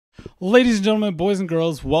Ladies and gentlemen, boys and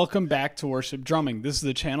girls, welcome back to Worship Drumming. This is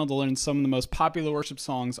the channel to learn some of the most popular worship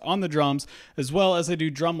songs on the drums, as well as I do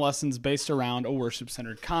drum lessons based around a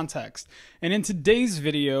worship-centered context. And in today's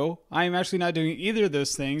video, I am actually not doing either of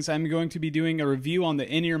those things. I'm going to be doing a review on the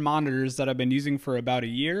in-ear monitors that I've been using for about a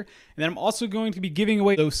year, and then I'm also going to be giving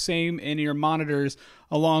away those same in-ear monitors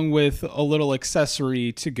along with a little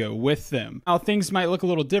accessory to go with them. Now, things might look a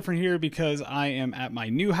little different here because I am at my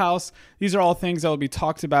new house. These are all things that will be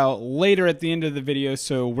talked about later at the end of the video,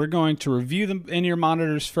 so we're going to review the in-ear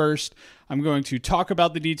monitors first. I'm going to talk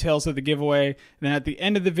about the details of the giveaway, and then at the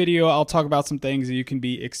end of the video, I'll talk about some things that you can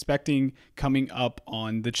be expecting coming up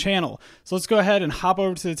on the channel. So let's go ahead and hop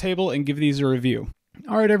over to the table and give these a review.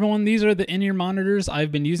 All right, everyone, these are the in-ear monitors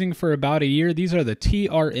I've been using for about a year. These are the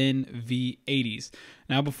Trn v80s.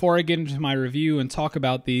 Now, before I get into my review and talk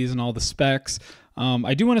about these and all the specs,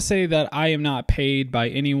 I do want to say that I am not paid by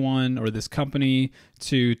anyone or this company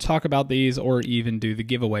to talk about these or even do the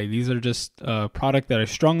giveaway. These are just a product that I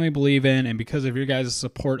strongly believe in, and because of your guys'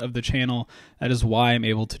 support of the channel, that is why I'm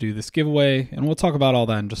able to do this giveaway, and we'll talk about all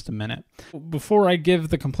that in just a minute. Before I give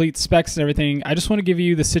the complete specs and everything, I just want to give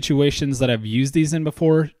you the situations that I've used these in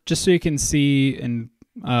before, just so you can see and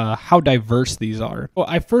how diverse these are. Well,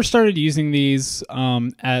 I first started using these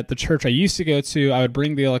at the church I used to go to. I would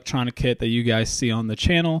bring the electronic kit that you guys see on the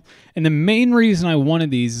channel, and the main reason I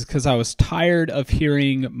wanted these is because I was tired of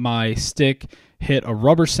hearing my stick hit a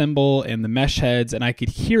rubber cymbal and the mesh heads, and I could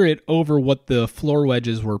hear it over what the floor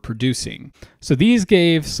wedges were producing. So these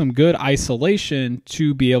gave some good isolation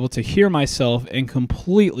to be able to hear myself and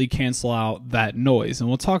completely cancel out that noise, and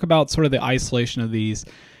we'll talk about sort of the isolation of these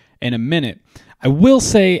in a minute. I will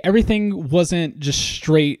say everything wasn't just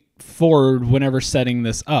straightforward whenever setting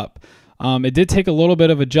this up. It did take a little bit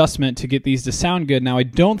of adjustment to get these to sound good. Now, I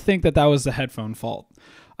don't think that that was the headphone fault.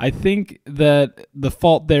 I think that the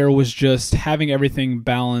fault there was just having everything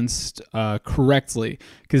balanced correctly,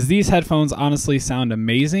 because these headphones honestly sound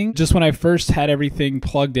amazing. Just when I first had everything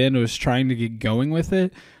plugged in, I was trying to get going with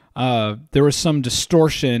it. There was some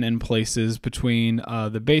distortion in places between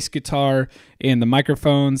the bass guitar and the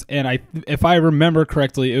microphones, and if I remember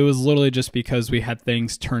correctly, it was literally just because we had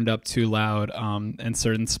things turned up too loud in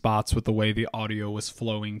certain spots with the way the audio was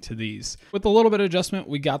flowing to these. With a little bit of adjustment,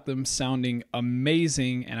 we got them sounding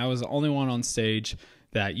amazing, and I was the only one on stage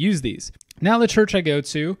that used these. Now, the church I go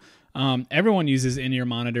to, everyone uses in-ear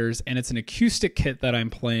monitors, and it's an acoustic kit that I'm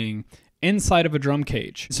playing inside of a drum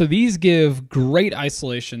cage. So these give great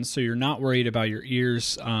isolation, so you're not worried about your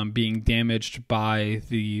ears being damaged by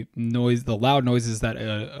the noise, the loud noises that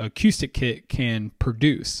an acoustic kit can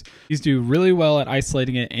produce. These do really well at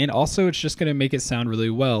isolating it, and also it's just going to make it sound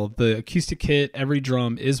really well. The acoustic kit, every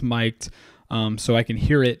drum is mic'd, so I can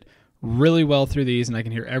hear it really well through these, and I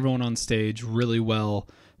can hear everyone on stage really well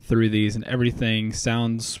through these, and everything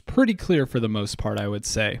sounds pretty clear for the most part, I would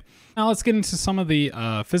say. Now let's get into some of the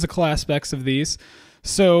physical aspects of these.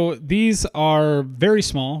 So these are very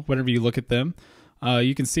small whenever you look at them.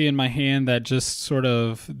 You can see in my hand that just sort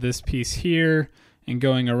of this piece here and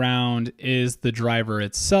going around is the driver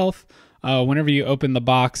itself. Whenever you open the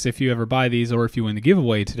box, if you ever buy these or if you win the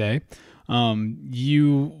giveaway today,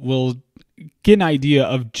 you will get an idea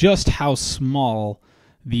of just how small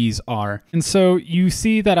these are. And so you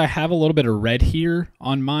see that I have a little bit of red here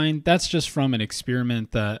on mine. That's just from an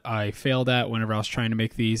experiment that I failed at whenever I was trying to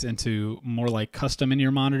make these into more like custom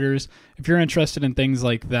in-ear monitors. If you're interested in things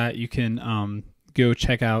like that, you can go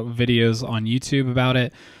check out videos on YouTube about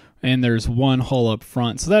it. And there's one hole up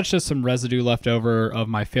front. So that's just some residue left over of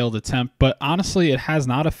my failed attempt. But honestly, it has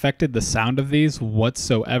not affected the sound of these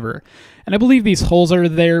whatsoever. And I believe these holes are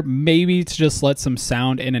there maybe to just let some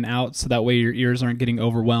sound in and out, so that way your ears aren't getting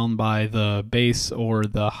overwhelmed by the bass or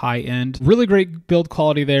the high end. Really great build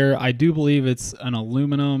quality there. I do believe it's an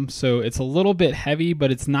aluminum, so it's a little bit heavy,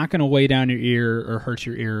 but it's not going to weigh down your ear or hurt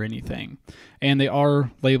your ear or anything. And they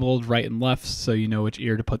are labeled right and left, so you know which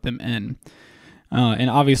ear to put them in. And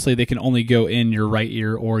obviously they can only go in your right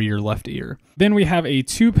ear or your left ear. Then we have a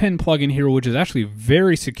 2-pin plug in here, which is actually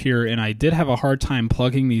very secure, and I did have a hard time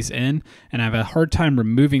plugging these in, and I have a hard time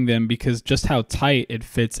removing them because just how tight it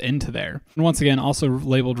fits into there. And once again, also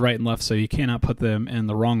labeled right and left, so you cannot put them in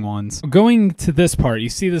the wrong ones. Going to this part, you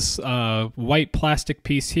see this white plastic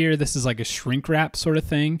piece here. This is like a shrink wrap sort of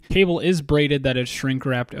thing. Cable is braided that it's shrink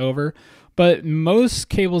wrapped over, but most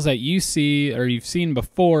cables that you see or you've seen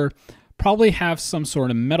before probably have some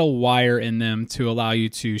sort of metal wire in them to allow you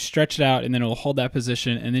to stretch it out, and then it will hold that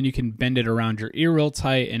position, and then you can bend it around your ear real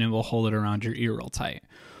tight, and it will hold it around your ear real tight.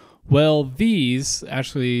 Well, these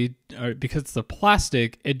actually, because it's the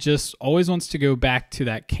plastic, it just always wants to go back to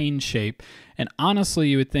that cane shape. And honestly,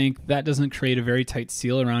 you would think that doesn't create a very tight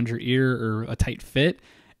seal around your ear or a tight fit.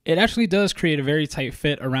 It actually does create a very tight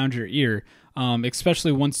fit around your ear,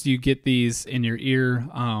 especially once you get these in your ear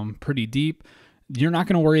pretty deep. You're not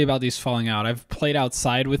going to worry about these falling out. I've played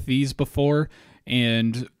outside with these before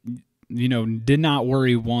and did not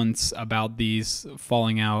worry once about these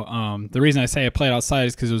falling out. The reason I say I played outside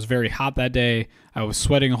is because it was very hot that day. I was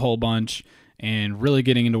sweating a whole bunch and really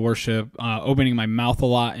getting into worship, opening my mouth a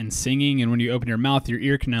lot and singing. And when you open your mouth, your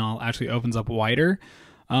ear canal actually opens up wider.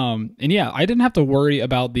 And yeah, I didn't have to worry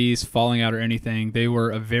about these falling out or anything. They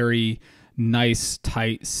were a very nice,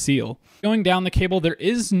 tight seal. Going down the cable, there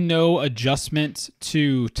is no adjustment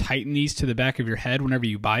to tighten these to the back of your head whenever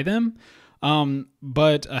you buy them.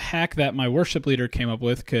 But a hack that my worship leader came up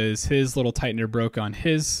with, because his little tightener broke on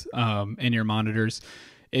his in-ear monitors,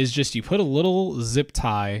 is just you put a little zip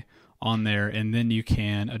tie on there and then you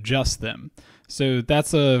can adjust them. So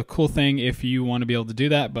that's a cool thing if you want to be able to do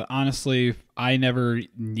that. But honestly, I never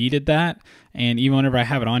needed that. And even whenever I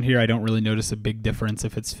have it on here, I don't really notice a big difference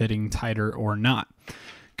if it's fitting tighter or not.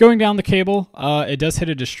 Going down the cable, it does hit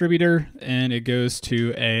a distributor and it goes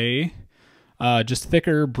to a just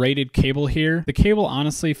thicker braided cable here. The cable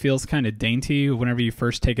honestly feels kind of dainty whenever you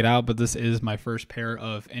first take it out, but this is my first pair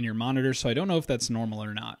of in-ear monitors, so I don't know if that's normal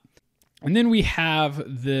or not. And then we have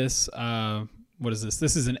this, what is this?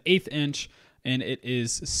 This is an 1/8 inch and it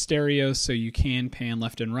is stereo, so you can pan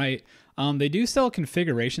left and right. They do sell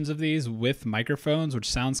configurations of these with microphones, which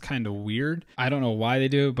sounds kind of weird. I don't know why they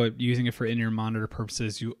do it, but using it for in-ear monitor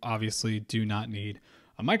purposes, you obviously do not need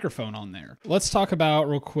a microphone on there. Let's talk about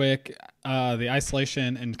real quick the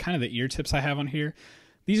isolation and kind of the ear tips I have on here.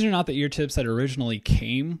 These are not the ear tips that originally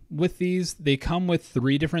came with these. They come with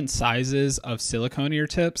 3 different sizes of silicone ear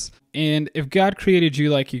tips. And if God created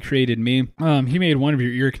you like he created me, he made one of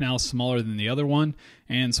your ear canals smaller than the other one.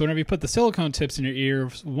 And so whenever you put the silicone tips in your ear,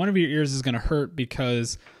 one of your ears is going to hurt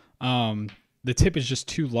because the tip is just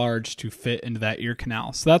too large to fit into that ear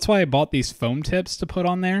canal. So that's why I bought these foam tips to put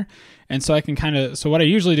on there. And so I can so what I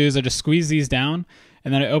usually do is I just squeeze these down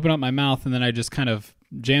and then I open up my mouth and then I just kind of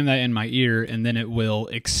jam that in my ear and then it will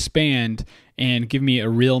expand and give me a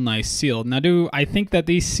real nice seal. Now, do I think that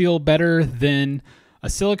these seal better than a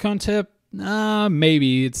silicone tip?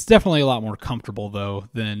 Maybe. It's definitely a lot more comfortable though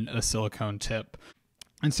than a silicone tip.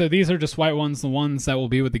 And so these are just white ones. The ones that will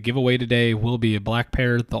be with the giveaway today will be a black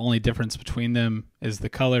pair. The only difference between them is the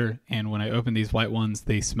color. And when I open these white ones,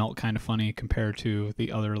 they smell kind of funny compared to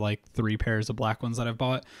the other like 3 pairs of black ones that I've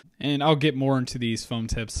bought. And I'll get more into these foam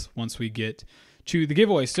tips once we get to the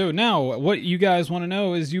giveaway. So now what you guys want to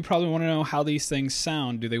know is you probably want to know how these things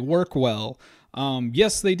sound. Do they work well?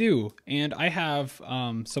 Yes, they do. And I have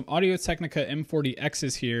some Audio-Technica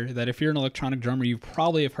M40Xs here that if you're an electronic drummer, you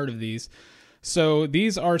probably have heard of these. So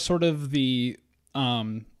these are sort of the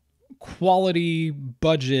quality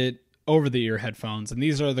budget over-the-ear headphones, and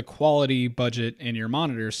these are the quality budget in-ear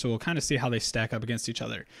monitors, so we'll kind of see how they stack up against each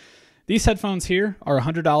other. These headphones here are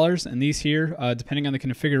 $100, and these here, depending on the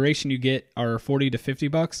configuration you get, are $40 to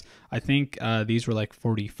 $50. I think these were like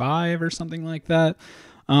 $45 or something like that.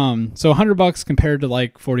 So $100 compared to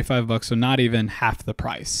like $45, so not even half the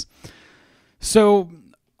price. So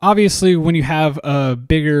obviously, when you have a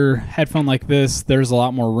bigger headphone like this, there's a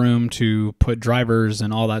lot more room to put drivers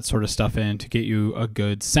and all that sort of stuff in to get you a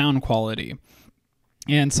good sound quality.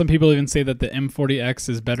 And some people even say that the M40X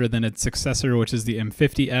is better than its successor, which is the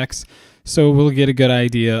M50X. So we'll get a good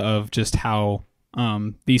idea of just how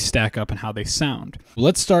these stack up and how they sound.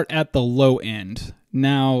 Let's start at the low end.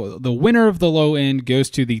 Now, the winner of the low end goes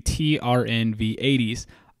to the Trn v80s.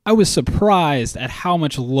 I was surprised at how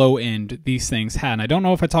much low end these things had. And I don't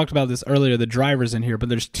know if I talked about this earlier, the drivers in here, but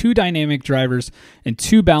there's 2 dynamic drivers and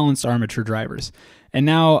 2 balanced armature drivers. And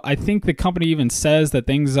now I think the company even says that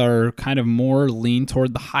things are kind of more lean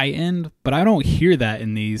toward the high end, but I don't hear that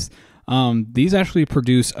in these. These actually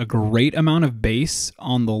produce a great amount of bass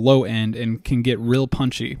on the low end and can get real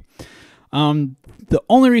punchy. The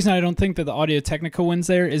only reason I don't think that the Audio-Technica wins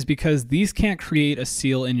there is because these can't create a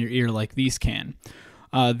seal in your ear like these can.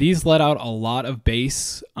 These let out a lot of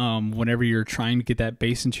bass. Whenever you're trying to get that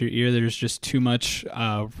bass into your ear, there's just too much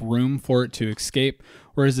room for it to escape.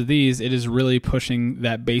 Whereas with these, it is really pushing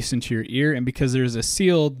that bass into your ear. And because there's a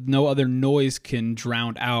seal, no other noise can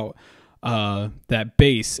drown out that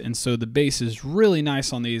bass. And so the bass is really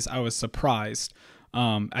nice on these. I was surprised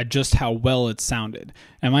at just how well it sounded.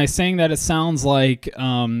 Am I saying that it sounds like a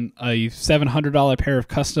 $700 pair of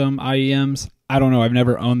custom IEMs? I don't know, I've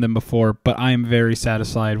never owned them before, but I am very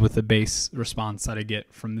satisfied with the bass response that I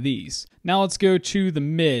get from these. Now let's go to the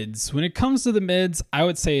mids. When it comes to the mids, I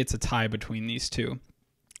would say it's a tie between these two.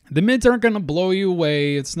 The mids aren't going to blow you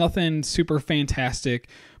away. It's nothing super fantastic,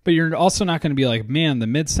 but you're also not going to be like, man, the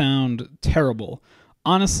mids sound terrible.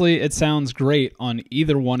 Honestly, it sounds great on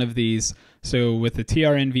either one of these. So with the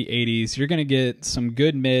Trn v80s, you're going to get some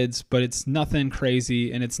good mids, but it's nothing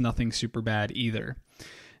crazy and it's nothing super bad either.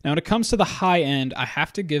 Now, when it comes to the high end, I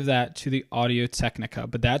have to give that to the Audio-Technica,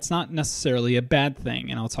 but that's not necessarily a bad thing,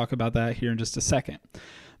 and I'll talk about that here in just a second.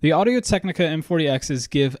 The Audio-Technica M40Xs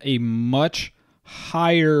give a much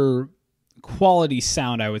higher quality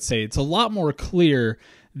sound, I would say. It's a lot more clear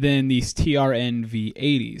than these Trn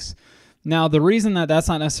v80s. Now, the reason that that's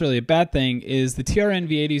not necessarily a bad thing is the Trn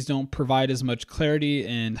v80s don't provide as much clarity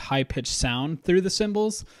and high-pitched sound through the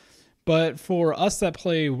cymbals. But for us that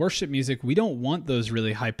play worship music, we don't want those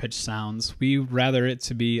really high-pitched sounds. We rather it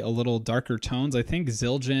to be a little darker tones. I think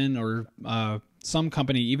Zildjian or some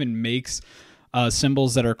company even makes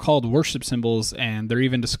cymbals that are called worship cymbals, and they're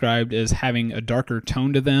even described as having a darker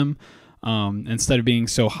tone to them instead of being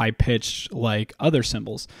so high-pitched like other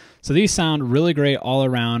cymbals. So these sound really great all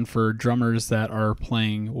around for drummers that are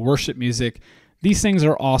playing worship music. These things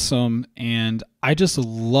are awesome, and I just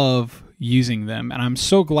love using them, and I'm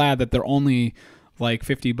so glad that they're only like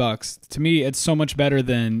 $50. To me, it's so much better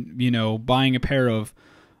than, you know, buying a pair of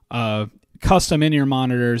custom in-ear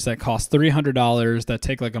monitors that cost $300 that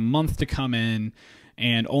take like a month to come in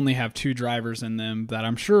and only have 2 drivers in them that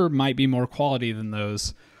I'm sure might be more quality than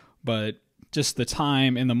those, but just the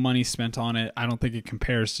time and the money spent on it, I don't think it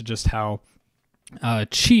compares to just how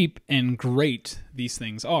cheap and great these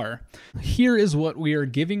things are. Here is what we are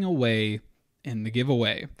giving away in the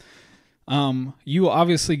giveaway. You will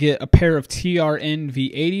obviously get a pair of Trn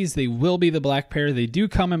v80s. They will be the black pair. They do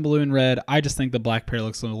come in blue and red. I just think the black pair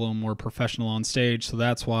looks a little more professional on stage, so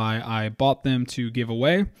that's why I bought them to give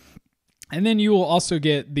away. And then you will also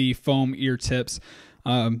get the foam ear tips.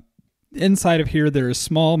 Inside of here, there is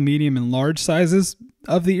small, medium, and large sizes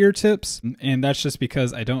of the ear tips, and that's just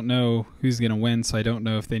because I don't know who's going to win, so I don't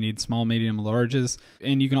know if they need small, medium, or larges.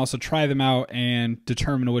 And you can also try them out and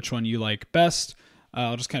determine which one you like best.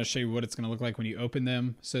 I'll just kind of show you what it's going to look like when you open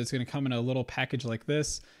them. So it's going to come in a little package like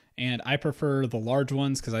this, and I prefer the large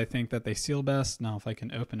ones because I think that they seal best. Now if I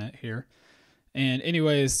can open it here. And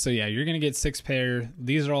anyways, so yeah, you're going to get 6 pairs.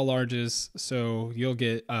 These are all larges, so you'll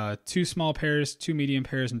get 2 small pairs, 2 medium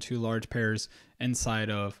pairs, and 2 large pairs inside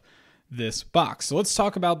of this box. So let's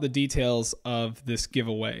talk about the details of this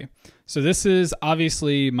giveaway. So this is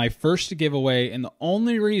obviously my first giveaway, and the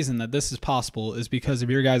only reason that this is possible is because of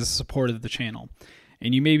your guys' support of the channel.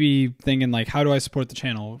 And you may be thinking like, how do I support the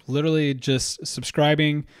channel? Literally just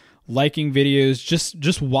subscribing, liking videos,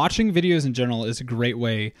 just watching videos in general is a great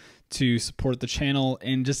way to support the channel,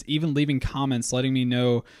 and just even leaving comments letting me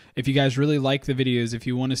know if you guys really like the videos, if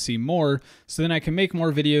you want to see more, so then I can make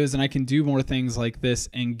more videos and I can do more things like this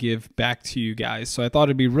and give back to you guys. So I thought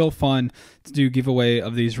it'd be real fun to do a giveaway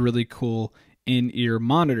of these really cool in-ear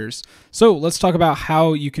monitors. So let's talk about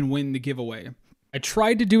how you can win the giveaway. I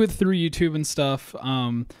tried to do it through YouTube and stuff.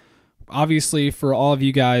 Obviously, for all of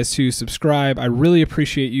you guys who subscribe, I really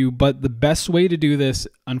appreciate you, but the best way to do this,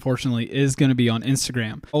 unfortunately, is going to be on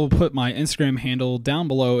Instagram. I'll put my Instagram handle down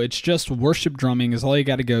below. It's just Worship Drumming is all you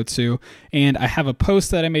got to go to, and I have a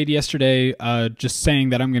post that I made yesterday just saying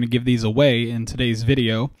that I'm going to give these away in today's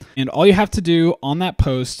video, and all you have to do on that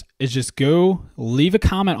post is just go leave a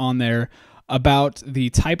comment on there about the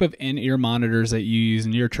type of in-ear monitors that you use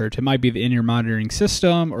in your church. It might be the in-ear monitoring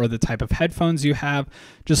system or the type of headphones you have.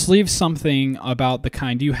 Just leave something about the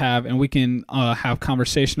kind you have, and we can have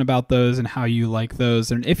conversation about those and how you like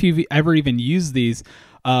those. And if you've ever even used these,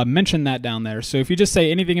 mention that down there. So if you just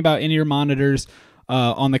say anything about in-ear monitors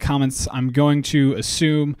on the comments, I'm going to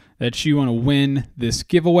assume that you want to win this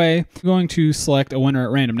giveaway. I'm going to select a winner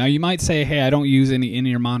at random. Now you might say, hey, I don't use any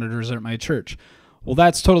in-ear monitors at my church. Well,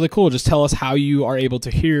 that's totally cool. Just tell us how you are able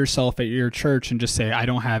to hear yourself at your church and just say, I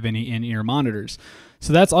don't have any in-ear monitors.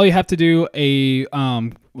 So that's all you have to do.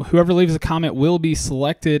 Whoever leaves a comment will be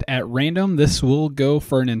selected at random. This will go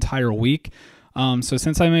for an entire week. So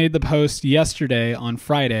since I made the post yesterday on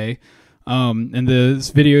Friday, and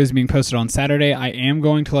this video is being posted on Saturday, I am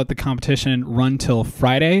going to let the competition run till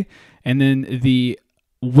Friday, and then the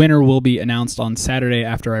winner will be announced on Saturday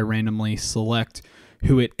after I randomly select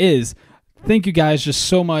who it is. Thank you guys just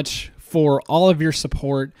so much for all of your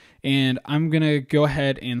support, and I'm going to go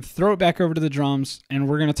ahead and throw it back over to the drums, and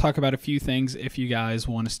we're going to talk about a few things if you guys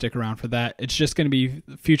want to stick around for that. It's just going to be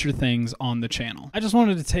future things on the channel. I just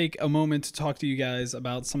wanted to take a moment to talk to you guys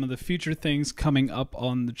about some of the future things coming up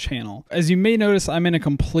on the channel. As you may notice, I'm in a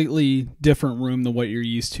completely different room than what you're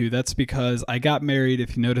used to. That's because I got married.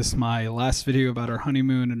 If you noticed my last video about our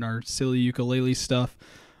honeymoon and our silly ukulele stuff.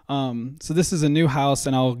 So this is a new house,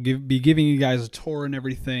 and I'll be giving you guys a tour and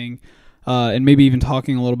everything, and maybe even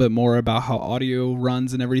talking a little bit more about how audio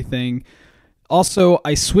runs and everything. Also,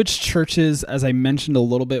 I switched churches, as I mentioned a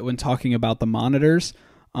little bit when talking about the monitors.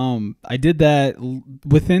 I did that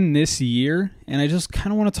within this year, and I just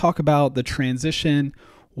kind of want to talk about the transition,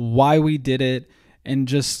 why we did it, and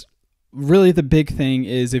just really the big thing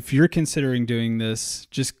is if you're considering doing this,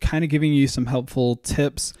 just kind of giving you some helpful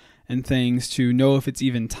tips and things to know if it's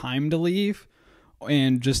even time to leave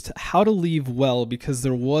and just how to leave well, because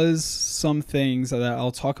there was some things that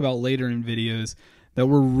I'll talk about later in videos that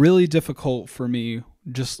were really difficult for me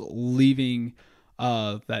just leaving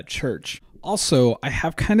that church. Also, I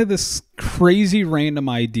have kind of this crazy random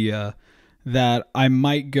idea that I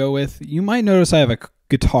might go with. You might notice I have a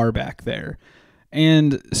guitar back there.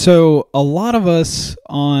 And so a lot of us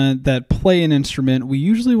that play an instrument, we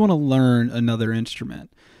usually want to learn another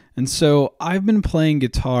instrument. And so I've been playing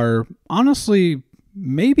guitar, honestly,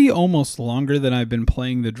 maybe almost longer than I've been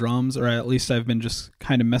playing the drums, or at least I've been just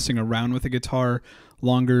kind of messing around with the guitar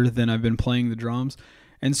longer than I've been playing the drums.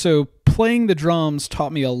 And so playing the drums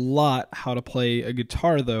taught me a lot how to play a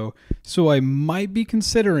guitar though. So I might be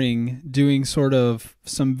considering doing sort of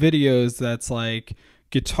some videos that's like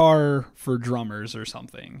guitar for drummers or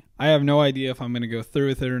something. I have no idea if I'm going to go through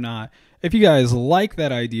with it or not. If you guys like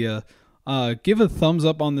that idea, give a thumbs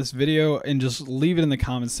up on this video and just leave it in the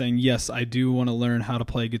comments saying, yes, I do want to learn how to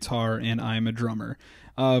play guitar and I'm a drummer.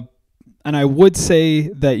 And I would say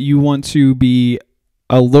that you want to be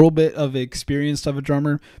a little bit of experienced of a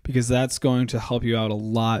drummer, because that's going to help you out a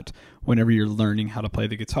lot whenever you're learning how to play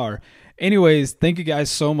the guitar. Anyways, thank you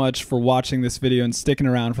guys so much for watching this video and sticking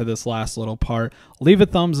around for this last little part. Leave a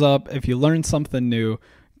thumbs up if you learned something new.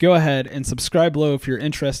 Go ahead and subscribe below if you're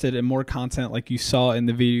interested in more content like you saw in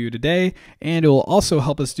the video today, and it will also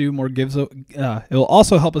help us do more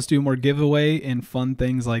giveaway and fun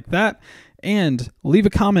things like that. And leave a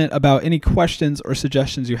comment about any questions or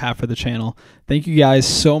suggestions you have for the channel. Thank you guys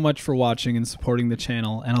so much for watching and supporting the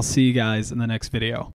channel, and I'll see you guys in the next video.